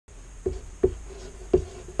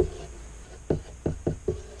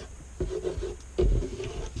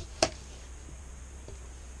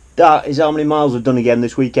that is how many miles I've done again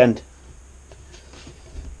this weekend.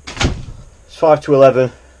 It's 5 to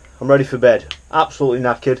 11. I'm ready for bed. Absolutely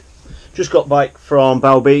knackered. Just got back from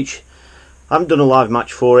Bough Beech. I haven't done a live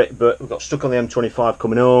match for it, but we got stuck on the M25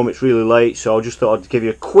 coming home. It's really late, so I just thought I'd give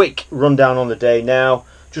you a quick rundown on the day now,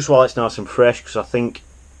 just while it's nice and fresh, because I think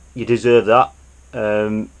you deserve that.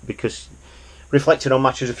 Because reflecting on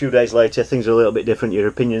matches a few days later, things are a little bit different, your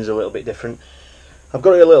opinion's a little bit different. I've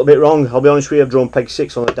got it a little bit wrong, I'll be honest with you. I've drawn peg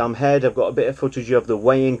 6 on the damn head. I've got a bit of footage of the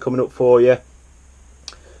weigh-in coming up for you.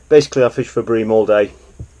 Basically, I fished for bream all day.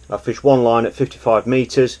 I fished one line at 55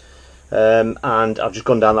 metres. And I've just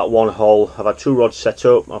gone down that one hole. I've had 2 rods set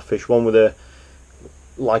up. I've fished one with a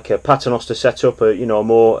paternoster setup, a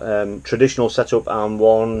more traditional setup, and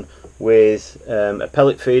one with a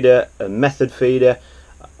pellet feeder, a method feeder.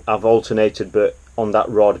 I've alternated but on that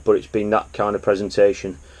rod, but it's been that kind of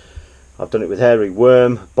presentation. I've done it with hairy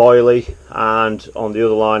worm, boilie, and on the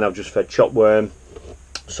other line I've just fed chop worm.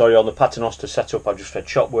 Sorry, on the paternoster setup I've just fed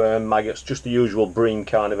chop worm, maggots, just the usual bream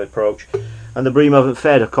kind of approach. And the bream I haven't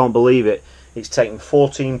fed, I can't believe it. It's taken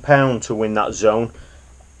 £14 to win that zone.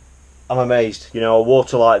 I'm amazed.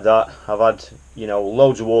 Water like that. I've had,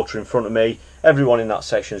 loads of water in front of me. Everyone in that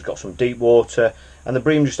section has got some deep water, and the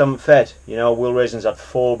bream just haven't fed. Will Raisin's had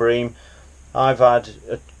 4 bream. I've had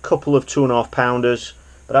a couple of 2.5 pounders,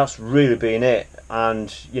 but that's really been it.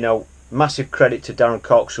 And massive credit to Darren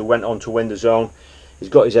Cox, who went on to win the zone. He's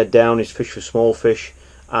got his head down. He's fished for small fish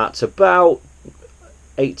at about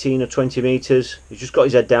 18 or 20 metres. He's just got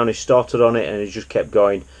his head down, he's started on it, and he's just kept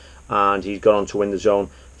going, and he's gone on to win the zone.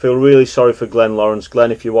 Feel really sorry for Glenn Lawrence.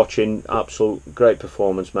 Glenn, if you're watching, absolute great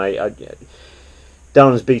performance, mate.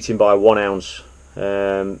 Darren's beaten by 1 ounce,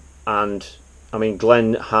 and I mean,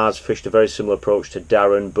 Glenn has fished a very similar approach to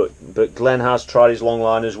Darren, but Glenn has tried his long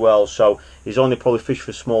line as well, so he's only probably fished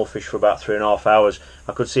for small fish for about 3.5 hours.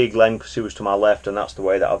 I could see Glenn because he was to my left, and that's the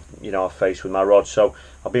way that I've faced with my rod. So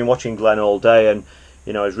I've been watching Glenn all day, and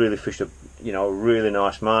he's really fished a really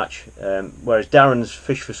nice match. Whereas Darren's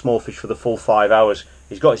fished for small fish for the full 5 hours.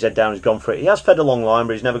 He's got his head down, he's gone for it. He has fed a long line,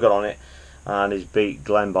 but he's never got on it, and he's beat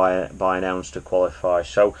Glenn by an ounce to qualify.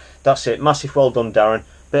 So that's it. Massive well done, Darren.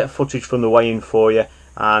 Bit of footage from the weigh-in for you,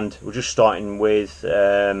 and we're just starting with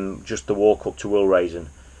just the walk up to Will Raisin.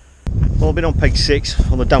 Well, I've been on peg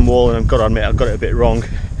 6 on the damn wall, and I've got to admit I've got it a bit wrong.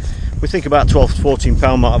 We think about 12 to 14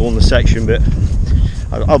 pound might have won the section, but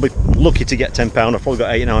I'll be lucky to get 10 pound. I've probably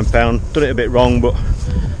got 8 or 9 pound. Done it a bit wrong, but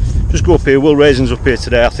just go up here. Will Raisin's up here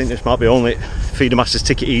today. I think this might be only Feeder Masters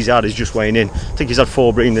ticket he's had. He's just weighing in. I think he's had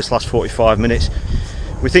 4 bream this last 45 minutes.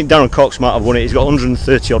 We think Darren Cox might have won it. He's got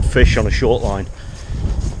 130 odd fish on a short line.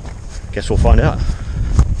 Guess we'll find out.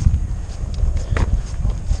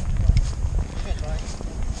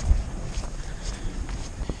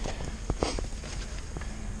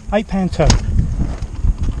 £8 2.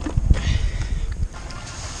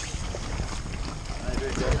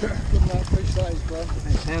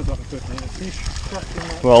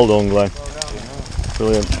 Well done, Glenn.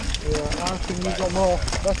 Brilliant. Yeah, I think you've got more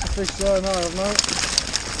better fish there than I have, mate.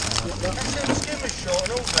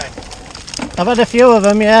 I've had a few of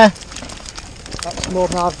them, yeah. That's more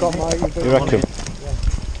than I've got, mate. You reckon?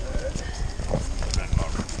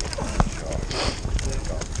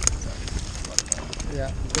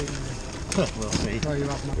 Yeah. We'll see. No, you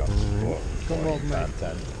haven't. Got more than me.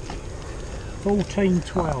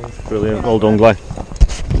 14-12. Brilliant. Well done, Glenn.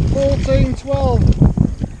 14-12.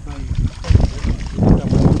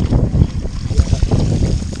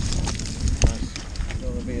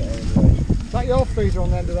 Is that your feeder on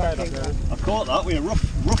the end of that thing? I caught that with a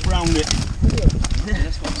rough round it. Yeah,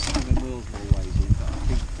 that's what Simon Wills always is, but I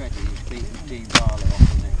think Freddie is beating Dean Barlow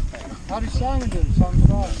off the next peg. How did Simon do it? Simon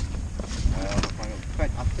Brown? I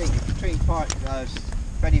think it's between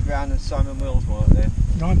Freddie Brown and Simon Wills weren't there.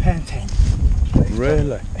 £9 10.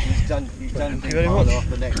 Really? He's done Dean Barlow off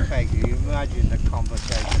the next peg. You imagine the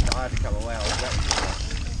conversation. I had a couple of hours.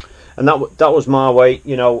 And that was my weight.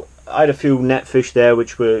 I had a few net fish there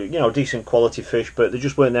which were decent quality fish, but they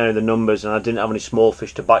just weren't there in the numbers, and I didn't have any small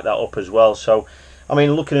fish to back that up as well. So I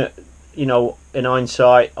mean, looking at in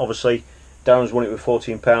hindsight, obviously Darren's won it with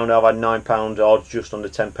 £14. I've had £9 odds, just under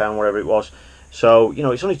 £10, whatever it was. So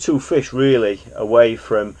it's only 2 fish really away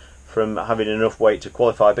from having enough weight to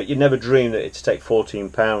qualify, but you'd never dream that it'd take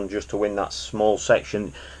 £14 just to win that small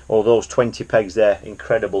section, or those 20 pegs there.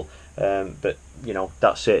 Incredible. But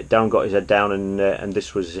that's it. Darren got his head down, and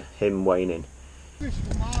this was him weighing in. Fish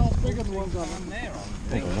miles bigger than ones on there.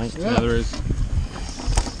 Yeah, there is.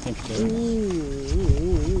 Thank you, David.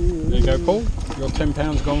 There you go, Paul. Your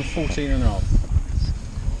 £10 gone 14 and a half.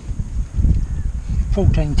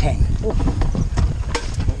 14-10. What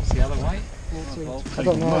was the I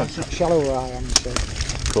don't know how shallow I am. So.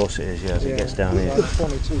 Of course it is, yeah, as it gets down I here. just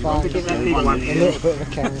wanted to find a little bit of a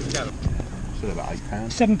count. Still about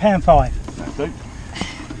 £8. £7.5. That'll do.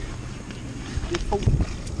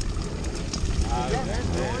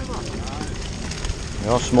 They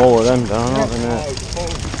are smaller them, Darren, aren't they?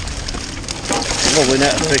 Lovely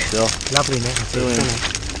net of fish though. Lovely net of fish, isn't it?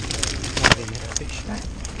 Lovely net of fish.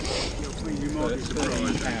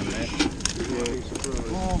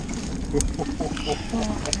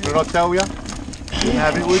 Did I tell you? Wouldn't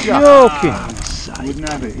have it, would you? Joking. Wouldn't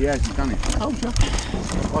have it, yeah, he's done it. Told you. I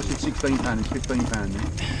said £16, it's £15 now.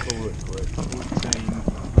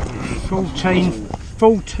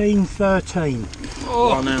 14, 13.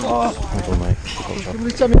 Well,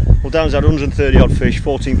 Darren's had 130 odd fish,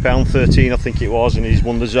 £14.13 I think it was, and he's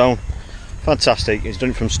won the zone. Fantastic, he's done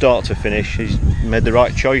it from start to finish. He's made the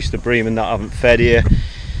right choice. The bream and that haven't fed here.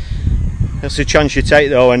 That's the chance you take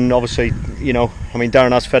though, and obviously, you know, I mean,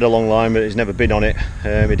 Darren has fed a long line, but he's never been on it.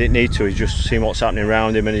 He didn't need to, he's just seen what's happening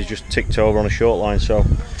around him and he's just ticked over on a short line. So,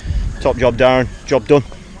 top job Darren, job done.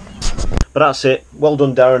 But that's it, well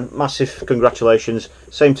done Darren, massive congratulations.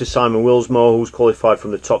 Same to Simon Willsmore, who's qualified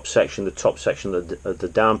from the top section of the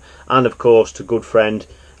dam, and of course to good friend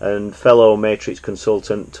and fellow Matrix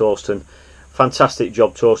consultant Torsten. Fantastic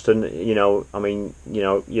job, Torsten. You know, I mean, you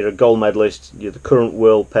know, you're a gold medalist, you're the current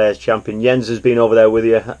world pairs champion. Jens has been over there with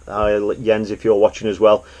you. Hi Jens, if you're watching as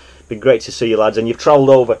well. Been great to see you lads, and you've travelled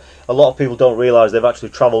over. A lot of people don't realise they've actually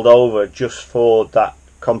travelled over just for that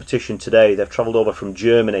competition today. They've travelled over from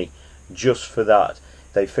Germany just for that.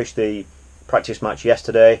 They fished the practice match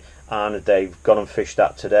yesterday and they've gone and fished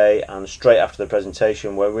that today, and straight after the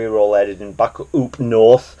presentation where we were all headed back up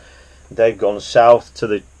north, they've gone south to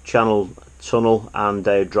the Channel Tunnel and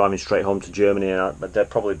they're driving straight home to Germany, and they're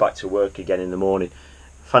probably back to work again in the morning.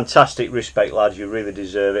 Fantastic respect lads, you really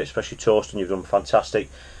deserve it, especially Torsten, you've done fantastic.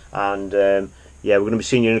 And yeah, we're going to be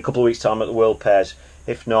seeing you in a couple of weeks time at the World Pairs.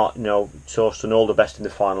 If not, you know, Torsten, all the best in the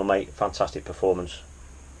final mate, fantastic performance.